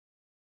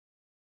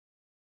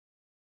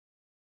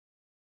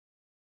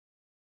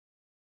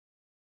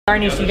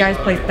Darnisha, you guys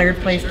placed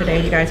 3rd place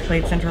today. You guys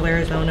played Central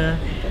Arizona.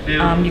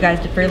 You guys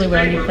did fairly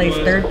well. You placed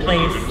 3rd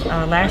place.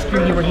 Last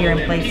year you were here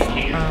and placed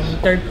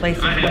 3rd place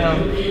as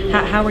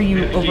well. How are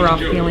you overall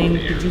feeling?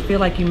 Did you feel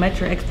like you met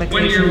your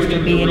expectations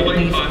to be in at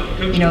least,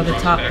 the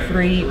top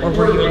 3, or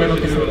were you a little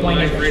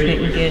disappointed that you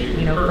didn't get,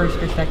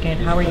 1st or 2nd?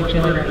 How are you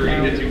feeling right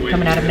now,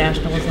 coming out of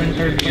nationals in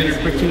 3rd place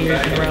for 2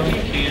 years in a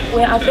row?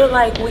 Well, I feel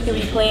like we could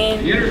be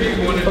playing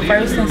for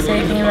 1st and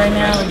 2nd right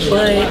now,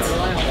 but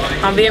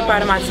I'm very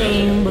proud of my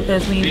team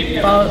because we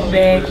fought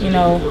back,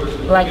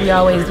 like we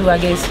always do. I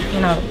guess,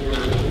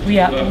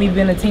 we've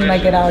been a team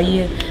like that all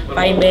year,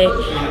 fighting back.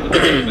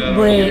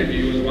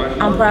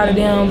 But I'm proud of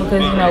them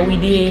because, we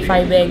did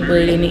fight back,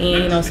 but in the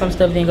end, some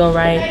stuff didn't go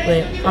right.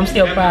 But I'm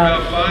still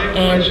proud.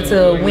 And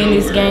to win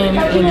this game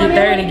and get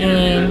 3rd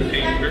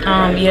again,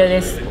 I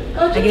guess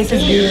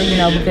it's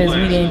good, because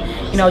we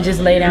didn't,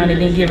 just lay down and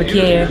didn't give a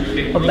care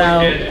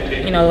about,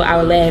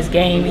 our last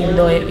game, even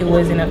though it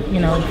wasn't,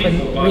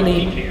 for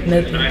really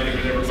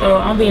nothing. So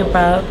I'm being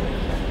proud.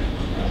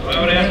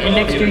 And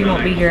next year you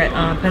won't be here at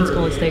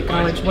Pensacola State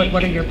College.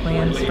 What are your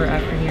plans for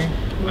after here?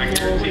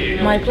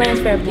 My plans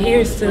for after here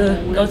is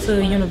to go to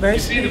a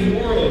university.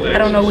 I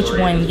don't know which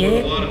one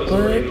yet,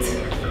 but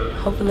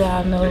hopefully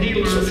I'll know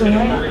soon.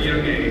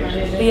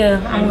 But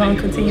yeah, I'm going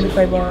to continue to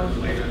play ball.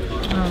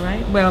 All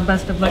right. Well,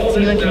 best of luck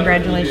to you and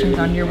congratulations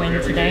on your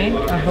win today.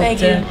 I hope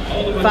to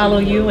follow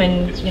you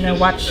and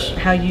watch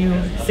how you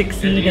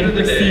succeed and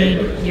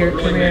proceed your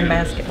career in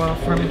basketball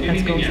from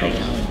Pensacola State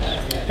College.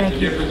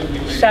 Thank you.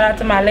 Shout out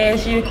to my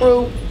last year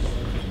crew.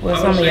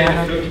 Well, some of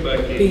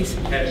y'all. Peace.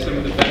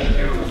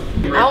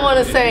 I want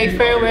to say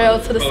farewell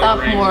to the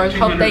sophomores.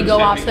 Hope they go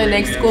off to the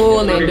next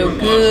school and do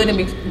good and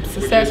be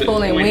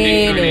successful and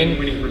win.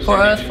 And for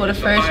us, for the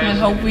freshmen,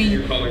 hope we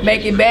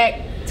make it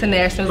back to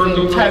nationals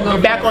and try to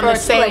go back on the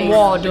same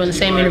wall doing the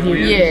same interview.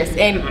 Yes,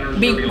 and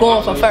be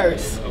going for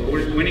 1st.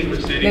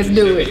 Let's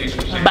do it.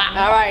 Bye.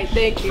 All right,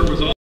 thank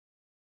you.